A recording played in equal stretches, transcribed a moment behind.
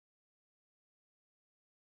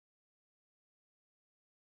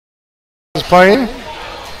playing?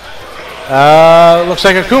 Looks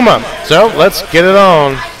like Akuma. So let's get it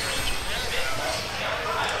on.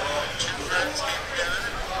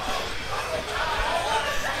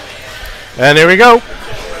 And here we go.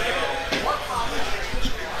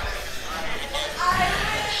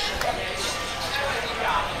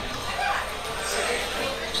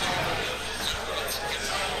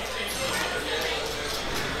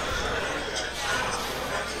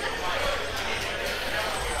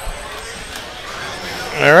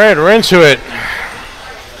 All right, we're into it.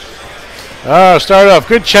 Oh, start off.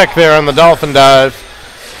 Good check there on the dolphin dive.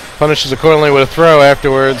 Punishes accordingly with a throw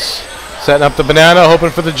afterwards. Setting up the banana,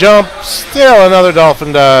 hoping for the jump. Still another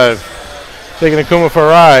dolphin dive. Taking Akuma for a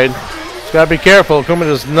ride. Just got to be careful. Akuma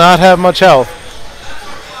does not have much health.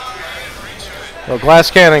 A little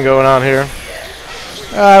glass cannon going on here.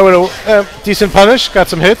 Decent punish. Got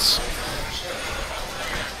some hits.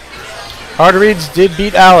 HardReads did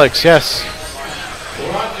beat Alex, yes.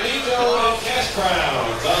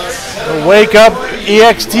 Wake up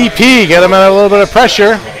EXDP. Get him out a little bit of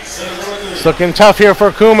pressure. It's looking tough here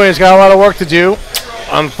for Akuma. He's got a lot of work to do.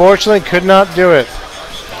 Unfortunately, could not do it.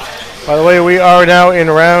 By the way, we are now in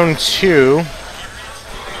round 2.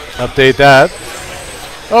 Update that.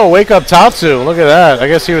 Oh, wake up Tatsu. Look at that. I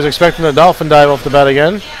guess he was expecting a dolphin dive off the bat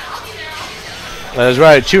again. That is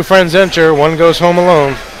right. 2 friends enter. 1 goes home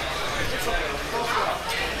alone.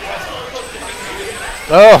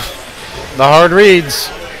 Oh, the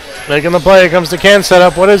HardReads. Making the play. Comes the can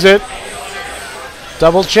setup. What is it?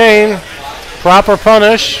 Double chain. Proper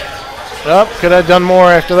punish. Oh, could have done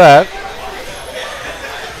more after that.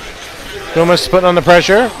 Akuma's putting on the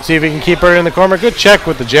pressure. See if he can keep her in the corner. Good check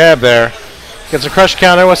with the jab there. Gets a crush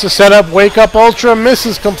counter. What's the setup? Wake up Ultra.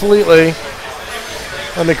 Misses completely.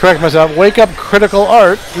 Let me correct myself. Wake up Critical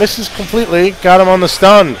Art. Misses completely. Got him on the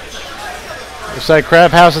stun. Looks like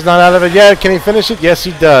CrabHouse is not out of it yet. Can he finish it? Yes,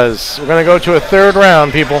 he does. We're going to go to a 3rd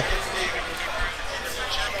round, people.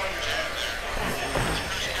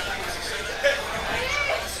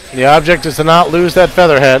 The object is to not lose that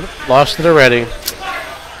featherhead. Lost it already.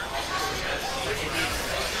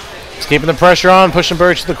 He's keeping the pressure on, pushing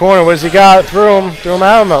Birdie to the corner. What has he got? Threw him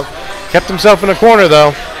out. Kept himself in the corner,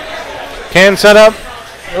 though. Can set up.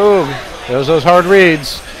 Ooh, there's those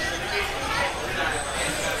HardReads.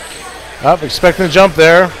 Up, expecting to jump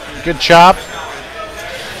there. Good chop.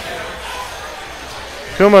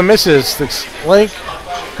 Akuma misses the link.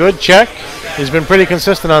 Good check. He's been pretty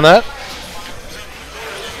consistent on that.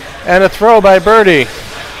 And a throw by Birdie.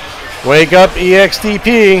 Wake up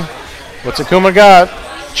EXDP. What's Akuma got?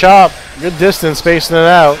 Chop. Good distance, spacing it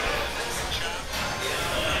out.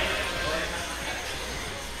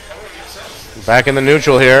 Back in the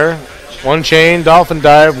neutral here. 1 chain, dolphin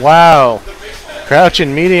dive. Wow.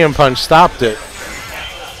 Crouching medium punch stopped it.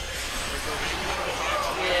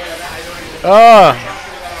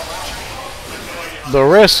 The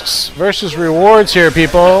risks versus rewards here,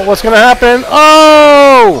 people. What's going to happen?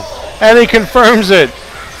 Oh! And he confirms it.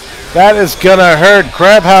 That is going to hurt.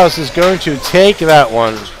 CrabHouse is going to take that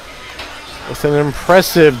one. With an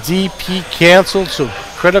impressive DP cancel to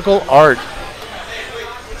Critical Art.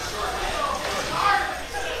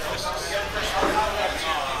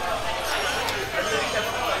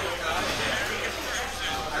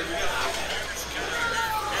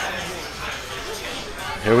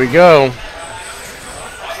 Here we go.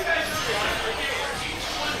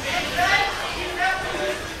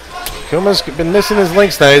 Akuma's been missing his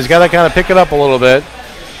links now. He's got to kind of pick it up a little bit.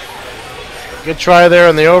 Good try there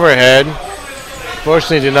on the overhead.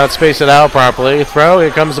 Fortunately, did not space it out properly. Throw.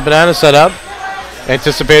 Here comes the banana setup.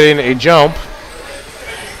 Anticipating a jump.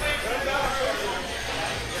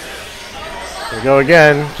 Here we go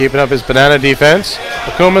again. Keeping up his banana defense.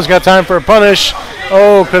 Akuma's got time for a punish.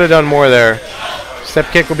 Oh, could have done more there.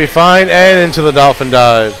 Step kick will be fine. And into the dolphin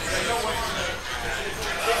dive.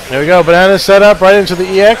 There we go. Banana set up right into the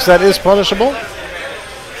EX. That is punishable.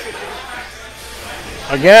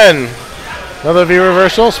 Again, another V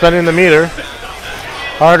reversal, spending the meter.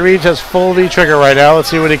 HardReads has full V trigger right now. Let's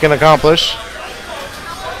see what he can accomplish.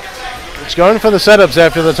 It's going for the setups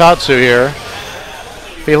after the Tatsu here.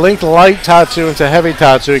 If he linked light Tatsu into heavy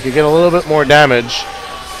Tatsu, he could get a little bit more damage.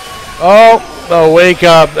 Oh, wake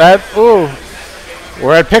up. Ooh.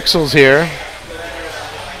 We're at pixels here.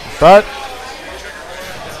 But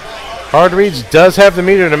HardReads does have the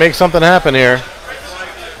meter to make something happen here.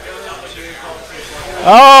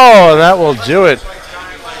 Oh, and that will do it.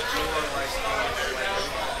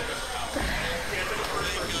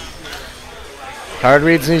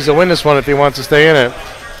 HardReads needs to win this one if he wants to stay in it.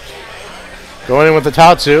 Going in with the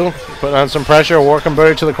Tatsu, putting on some pressure, working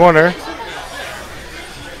Birdie to the corner.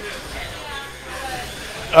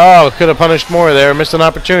 Oh, could have punished more there. Missed an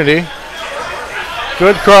opportunity.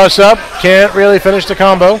 Good cross up. Can't really finish the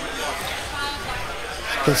combo.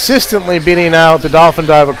 Consistently beating out the dolphin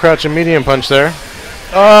dive with crouch and medium punch there.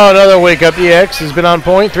 Oh, another wake up EX. He's been on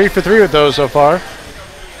point. 3 for 3 with those so far.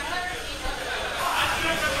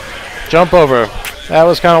 Jump over. That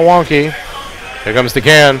was kind of wonky. Here comes the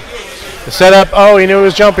can. The setup. Oh, he knew he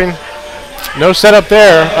was jumping. No setup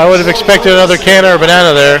there. I would have expected another can or a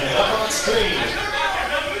banana there.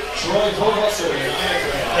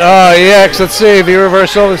 Oh, EX. Let's see. V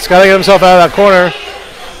reversal. He's got to get himself out of that corner.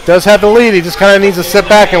 Does have the lead. He just kind of needs to sit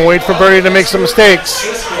back and wait for Birdie to make some mistakes.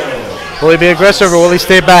 Will he be aggressive or will he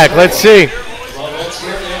stay back? Let's see.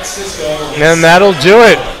 And that'll do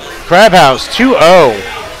it. CrabHouse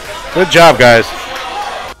 2-0. Good job, guys.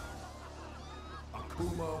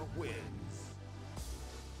 Akuma wins.